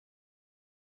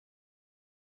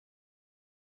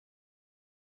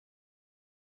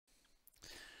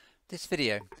This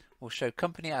video will show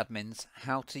company admins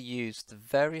how to use the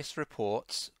various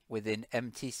reports within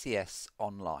MTCS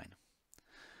Online.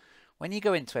 When you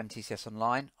go into MTCS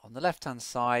Online, on the left hand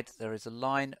side there is a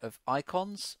line of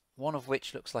icons, one of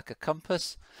which looks like a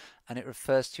compass and it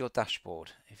refers to your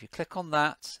dashboard. If you click on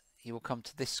that, you will come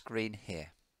to this screen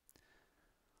here.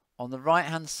 On the right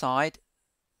hand side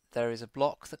there is a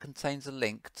block that contains a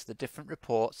link to the different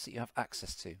reports that you have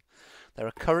access to. There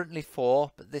are currently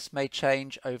 4, but this may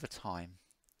change over time.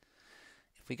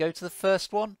 If we go to the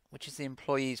first one, which is the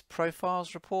Employees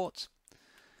Profiles report,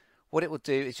 what it will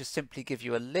do is just simply give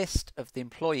you a list of the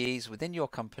employees within your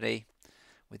company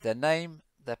with their name,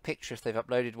 their picture if they've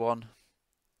uploaded one,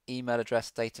 email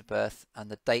address, date of birth, and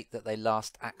the date that they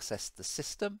last accessed the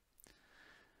system.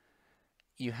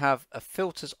 You have a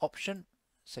filters option.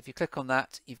 So if you click on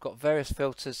that, you've got various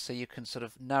filters so you can sort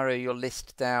of narrow your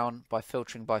list down by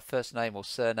filtering by first name or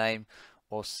surname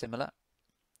or similar.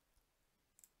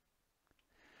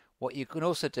 What you can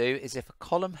also do is if a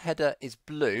column header is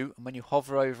blue and when you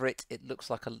hover over it, it looks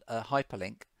like a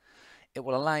hyperlink, it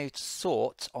will allow you to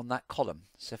sort on that column.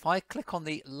 So if I click on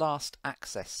the last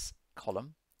access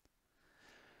column,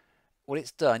 what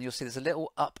it's done, you'll see there's a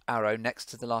little up arrow next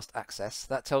to the last access.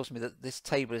 That tells me that this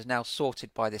table is now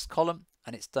sorted by this column,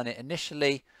 and it's done it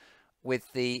initially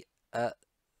with the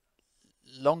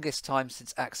longest time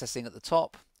since accessing at the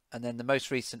top, and then the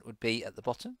most recent would be at the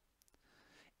bottom.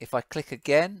 If I click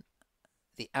again,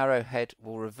 the arrowhead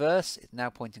will reverse. It's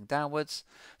now pointing downwards,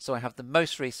 so I have the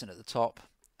most recent at the top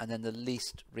and then the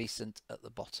least recent at the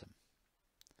bottom.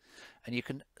 And you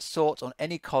can sort on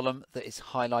any column that is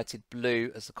highlighted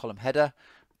blue as the column header,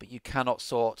 but you cannot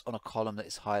sort on a column that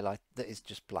is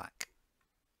just black.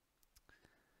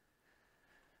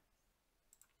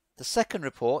 The second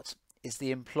report is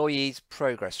the Employees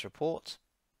Progress Report.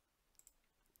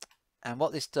 And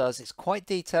what this does, it's quite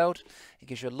detailed. It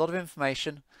gives you a lot of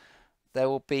information. There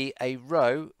will be a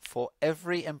row for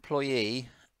every employee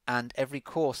and every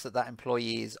course that that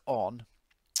employee is on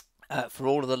for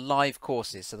all of the live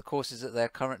courses. So the courses that they're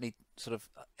currently sort of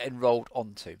enrolled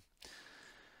onto.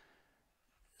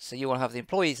 So you will have the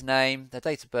employee's name, their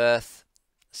date of birth,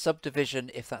 subdivision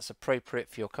if that's appropriate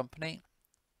for your company.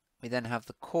 We then have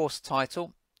the course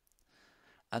title,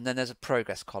 and then there's a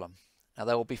progress column. Now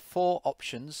there will be 4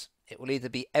 options. It will either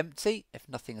be empty if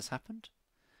nothing has happened.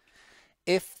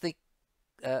 If the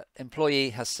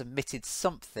employee has submitted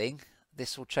something,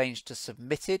 this will change to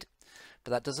submitted,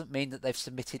 but that doesn't mean that they've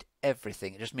submitted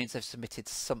everything. It just means they've submitted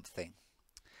something.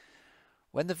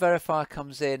 When the verifier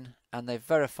comes in and they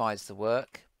verifies the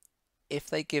work, if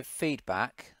they give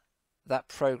feedback, that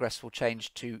progress will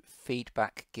change to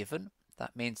feedback given.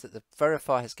 That means that the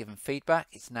verifier has given feedback.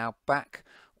 It's now back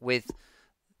with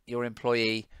your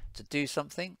employee to do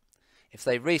something. If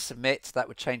they resubmit, that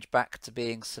would change back to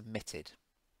being submitted.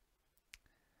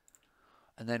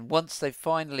 And then once they've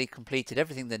finally completed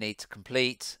everything they need to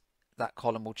complete, that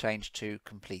column will change to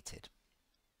completed.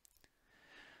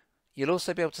 You'll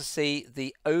also be able to see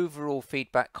the overall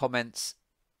feedback comments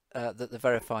that the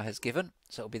verifier has given.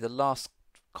 So it'll be the last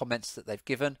comments that they've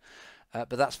given.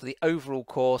 But that's for the overall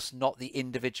course, not the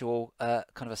individual kind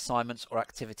of assignments or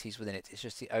activities within it. It's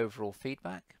just the overall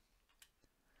feedback.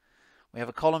 We have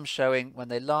a column showing when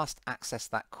they last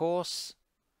accessed that course,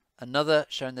 another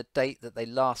showing the date that they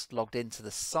last logged into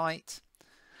the site,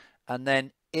 and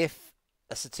then if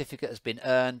a certificate has been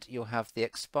earned, you'll have the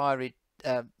expiry,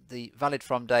 the valid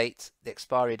from date, the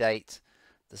expiry date,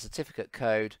 the certificate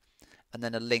code, and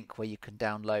then a link where you can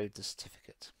download the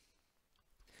certificate.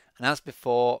 And as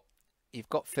before, you've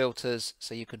got filters,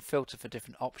 so you can filter for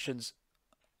different options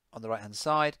on the right hand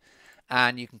side,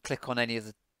 and you can click on any of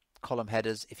the column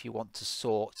headers if you want to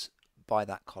sort by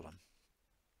that column.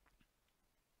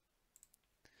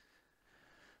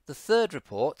 The third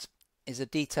report is a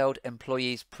detailed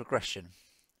employees progression.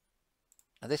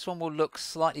 Now this one will look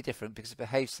slightly different because it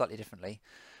behaves slightly differently,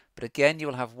 but again you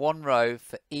will have one row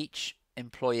for each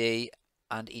employee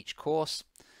and each course.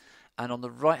 And on the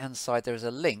right hand side there is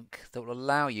a link that will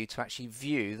allow you to actually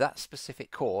view that specific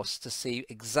course to see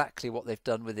exactly what they've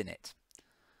done within it.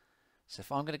 So if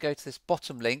I'm going to go to this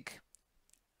bottom link,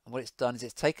 and what it's done is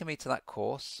it's taken me to that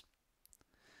course.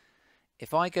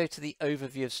 If I go to the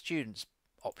overview of students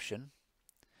option,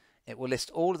 it will list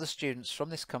all of the students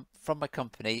from my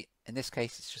company. In this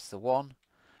case it's just the one.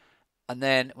 And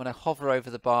then when I hover over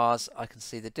the bars I can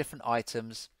see the different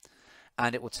items,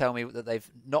 and it will tell me that they've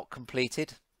not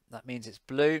completed. That means it's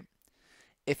blue.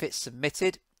 If it's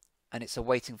submitted and it's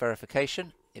awaiting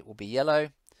verification, it will be yellow.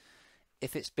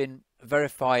 If it's been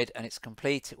verified and it's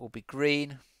complete, it will be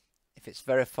green. If it's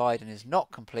verified and is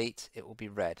not complete, it will be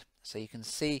red. So you can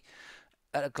see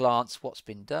at a glance what's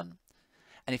been done.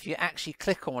 And if you actually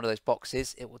click on one of those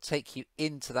boxes, it will take you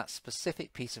into that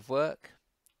specific piece of work.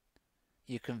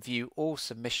 You can view all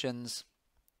submissions,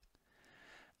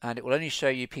 and it will only show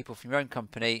you people from your own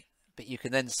company, but you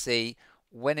can then see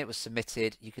when it was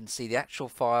submitted. You can see the actual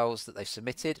files that they've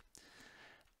submitted.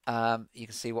 You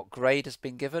can see what grade has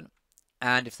been given,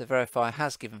 and if the verifier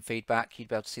has given feedback, you'd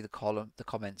be able to see the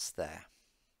comments there.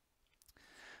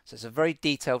 So it's a very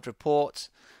detailed report,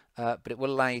 but it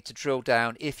will allow you to drill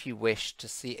down if you wish to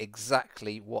see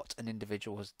exactly what an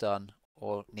individual has done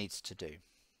or needs to do.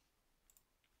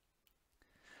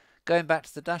 Going back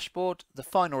to the dashboard, the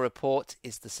final report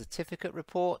is the certificate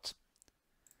report.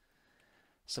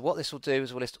 So what this will do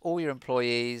is we'll list all your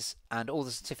employees and all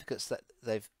the certificates that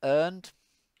they've earned.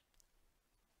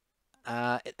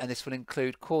 And this will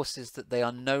include courses that they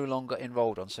are no longer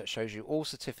enrolled on. So it shows you all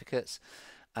certificates,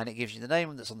 and it gives you the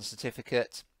name that's on the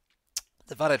certificate,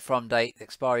 the valid from date, the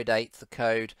expiry date, the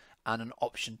code, and an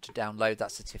option to download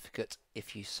that certificate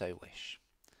if you so wish.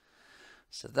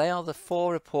 So they are the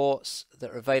 4 reports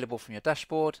that are available from your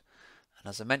dashboard. And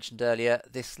as I mentioned earlier,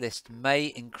 this list may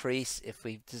increase if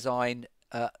we design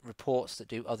reports that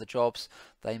do other jobs.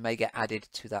 They may get added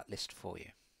to that list for you.